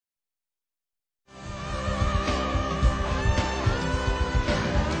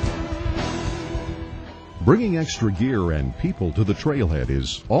Bringing extra gear and people to the trailhead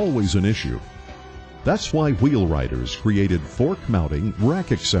is always an issue. That's why WheelRiders created fork-mounting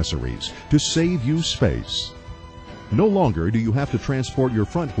rack accessories to save you space. No longer do you have to transport your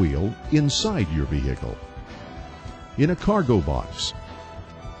front wheel inside your vehicle, in a cargo box,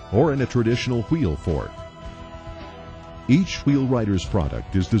 or in a traditional wheel fork. Each WheelRiders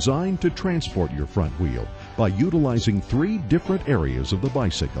product is designed to transport your front wheel by utilizing 3 different areas of the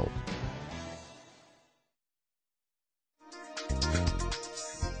bicycle.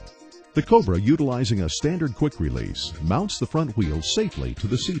 The Cobra, utilizing a standard quick release, mounts the front wheel safely to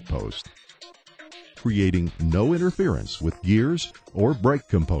the seat post, creating no interference with gears or brake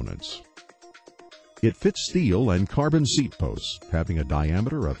components. It fits steel and carbon seat posts, having a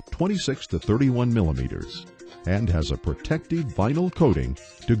diameter of 26 to 31 millimeters, and has a protective vinyl coating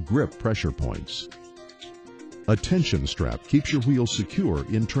to grip pressure points. A tension strap keeps your wheel secure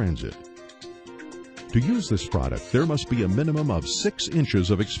in transit. To use this product, there must be a minimum of 6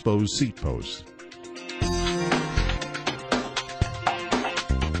 inches of exposed seat posts.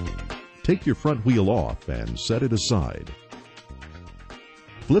 Take your front wheel off and set it aside.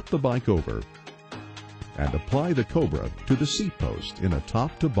 Flip the bike over and apply the Cobra to the seat post in a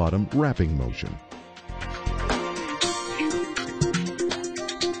top-to-bottom wrapping motion.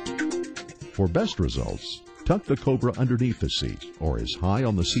 For best results, tuck the Cobra underneath the seat or as high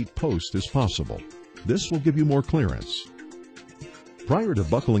on the seat post as possible. This will give you more clearance. Prior to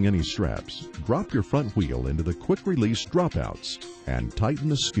buckling any straps, drop your front wheel into the quick-release dropouts and tighten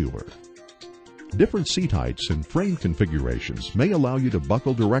the skewer. Different seat heights and frame configurations may allow you to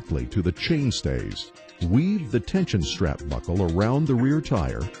buckle directly to the chainstays. Weave the tension strap buckle around the rear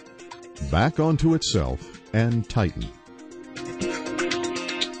tire, back onto itself, and tighten.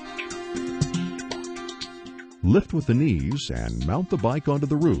 Lift with the knees and mount the bike onto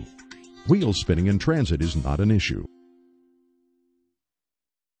the roof. Wheel spinning in transit is not an issue.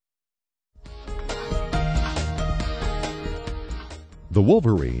 The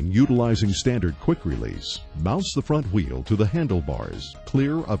Wolverine, utilizing standard quick release, mounts the front wheel to the handlebars,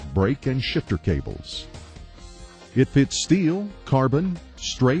 clear of brake and shifter cables. It fits steel, carbon,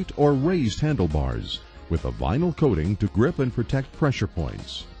 straight or raised handlebars with a vinyl coating to grip and protect pressure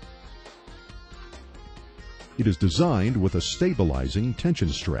points. It is designed with a stabilizing tension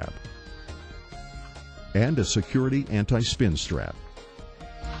strap and a security anti-spin strap.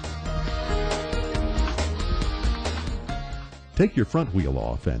 Take your front wheel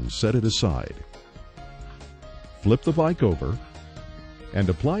off and set it aside. Flip the bike over and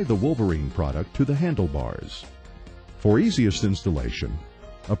apply the Wolverine product to the handlebars. For easiest installation,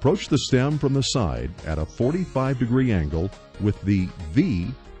 approach the stem from the side at a 45-degree angle with the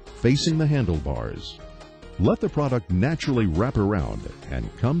V facing the handlebars. Let the product naturally wrap around and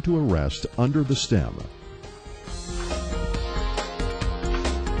come to a rest under the stem.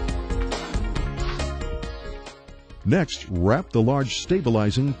 Next, wrap the large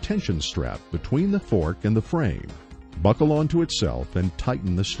stabilizing tension strap between the fork and the frame. Buckle onto itself and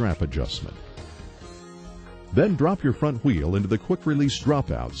tighten the strap adjustment. Then drop your front wheel into the quick-release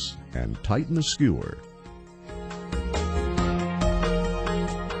dropouts and tighten the skewer.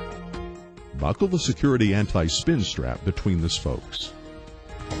 Buckle the security anti-spin strap between the spokes.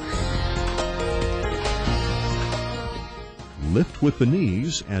 Lift with the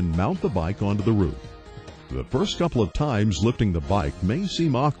knees and mount the bike onto the roof. The first couple of times lifting the bike may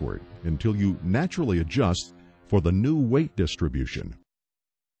seem awkward until you naturally adjust for the new weight distribution.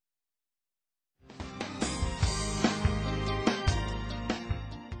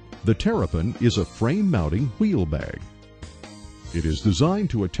 The Terrapin is a frame-mounting wheel bag. It is designed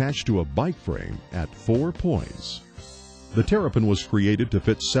to attach to a bike frame at 4 points. The Terrapin was created to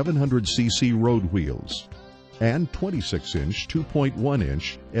fit 700cc road wheels and 26-inch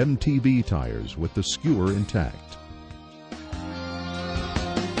 2.1-inch MTB tires with the skewer intact.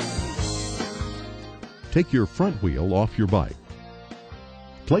 Take your front wheel off your bike.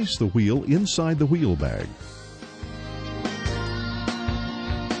 Place the wheel inside the wheel bag.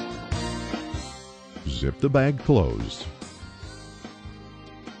 Zip the bag closed.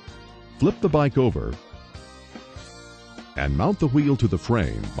 Flip the bike over and mount the wheel to the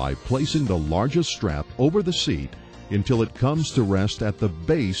frame by placing the largest strap over the seat until it comes to rest at the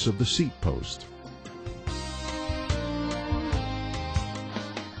base of the seat post.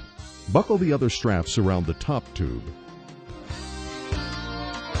 Buckle the other straps around the top tube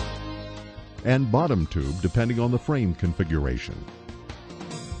and bottom tube depending on the frame configuration.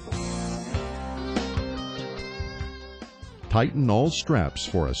 Tighten all straps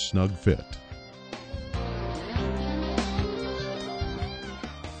for a snug fit.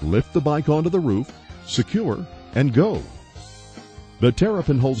 Lift the bike onto the roof, secure, and go. The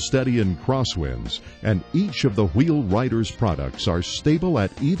Terrapin holds steady in crosswinds, and each of the WheelRiders products are stable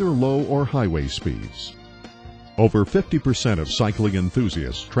at either low or highway speeds. Over 50% of cycling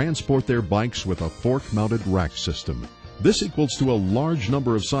enthusiasts transport their bikes with a fork-mounted rack system. This equals to a large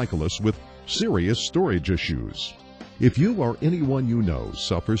number of cyclists with serious storage issues. If you or anyone you know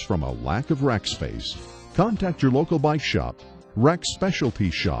suffers from a lack of rack space, contact your local bike shop, rack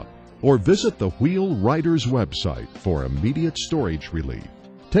specialty shop, or visit the WheelRiders website for immediate storage relief.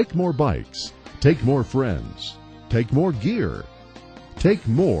 Take more bikes, take more friends, take more gear, take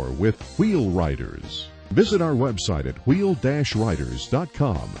more with WheelRiders. Visit our website at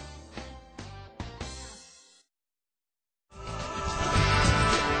wheel-riders.com.